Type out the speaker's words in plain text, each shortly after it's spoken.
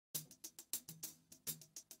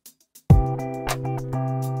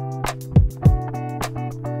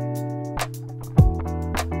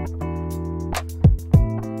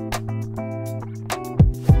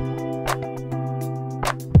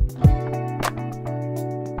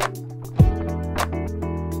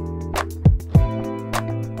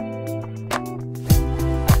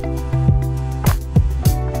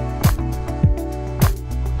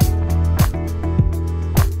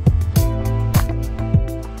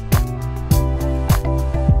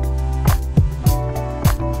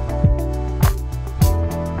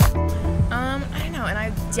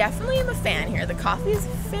coffee is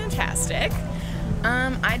fantastic.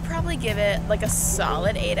 I'd probably give it like a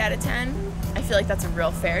solid 8 out of 10. I feel like that's a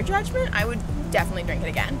real fair judgment. I would definitely drink it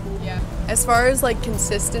again. Yeah. As far as like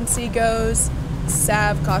consistency goes,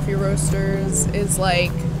 Sav Coffee Roasters is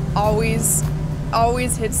like always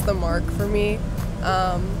hits the mark for me.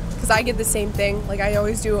 Because I get the same thing. Like I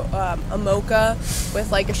always do a mocha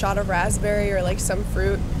with like a shot of raspberry or like some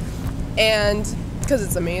fruit, and because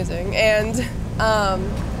it's amazing. And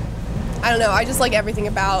I don't know, I just like everything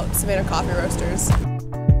about Savannah Coffee Roasters.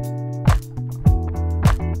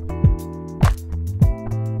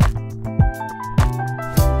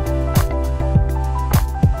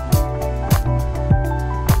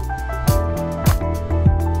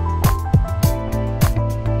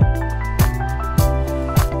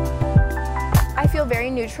 I feel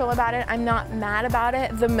very neutral about it. I'm not mad about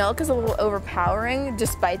it. The milk is a little overpowering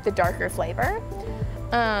despite the darker flavor.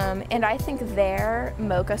 And I think their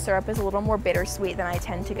mocha syrup is a little more bittersweet than I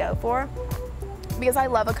tend to go for. Because I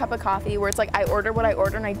love a cup of coffee where it's like I order what I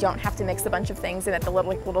order and I don't have to mix a bunch of things in it, the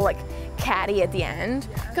little caddy at the end.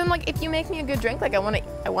 Because I'm like, if you make me a good drink, like I want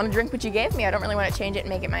to drink what you gave me. I don't really want to change it and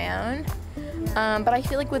make it my own. But I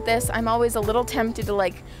feel like with this, I'm always a little tempted to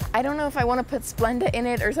like, I don't know if I want to put Splenda in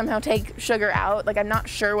it or somehow take sugar out. Like I'm not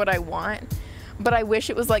sure what I want, but I wish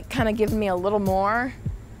it was like kind of giving me a little more.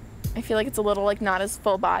 I feel like it's a little like not as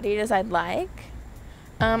full bodied as I'd like.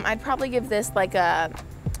 I'd probably give this like I'd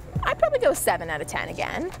probably go 7 out of 10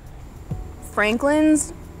 again.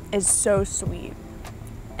 Franklin's is so sweet.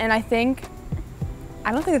 And I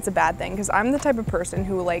don't think it's a bad thing because I'm the type of person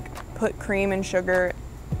who will like put cream and sugar.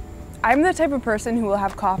 I'm the type of person who will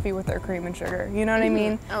have coffee with their cream and sugar. You know what I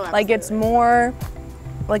mean? Oh, like it's more,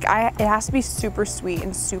 like it has to be super sweet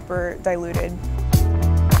and super diluted.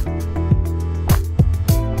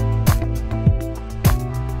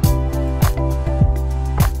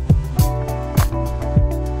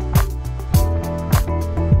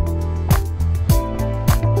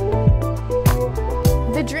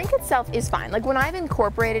 The drink itself is fine. Like when I've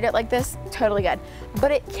incorporated it like this, totally good. But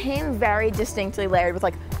it came very distinctly layered with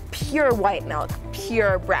like pure white milk,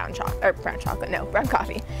 pure brown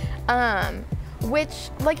coffee. Which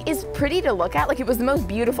like is pretty to look at. Like it was the most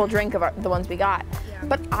beautiful drink of the ones we got. Yeah.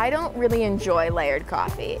 But I don't really enjoy layered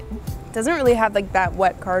coffee. It doesn't really have like that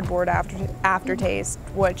wet cardboard aftertaste,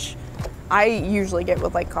 which I usually get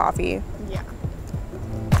with like coffee. Yeah.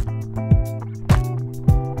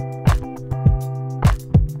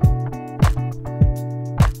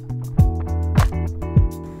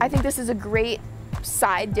 I think this is a great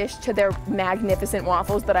side dish to their magnificent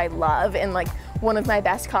waffles that I love, and like one of my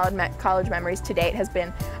best college memories to date has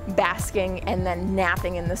been basking and then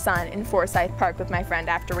napping in the sun in Forsyth Park with my friend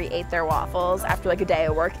after we ate their waffles after like a day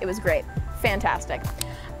of work. It was great, fantastic.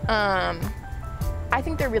 I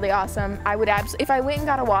think they're really awesome. I would if I went and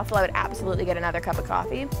got a waffle, I would absolutely get another cup of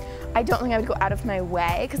coffee. I don't think I would go out of my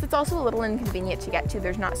way because it's also a little inconvenient to get to.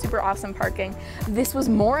 There's not super awesome parking. This was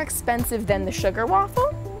more expensive than the sugar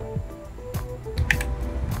waffle.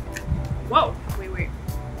 Whoa, wait.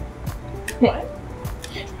 What?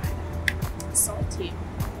 It's salty,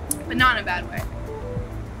 but not in a bad way.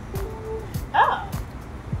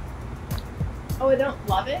 Oh, I don't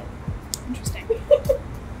love it? Interesting.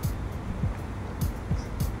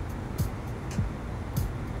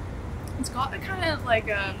 It's got kind of like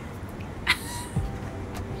a...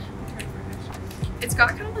 It's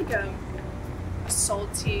got kind of like a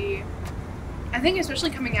salty... I think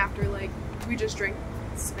especially coming after like we just drank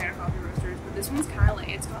Savannah Coffee Roasters, but this one's kind of like,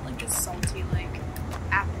 it's got like this salty like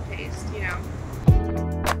aftertaste, you know?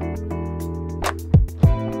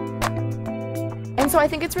 And so I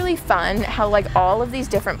think it's really fun how like all of these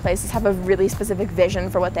different places have a really specific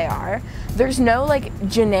vision for what they are. There's no like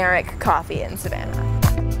generic coffee in Savannah.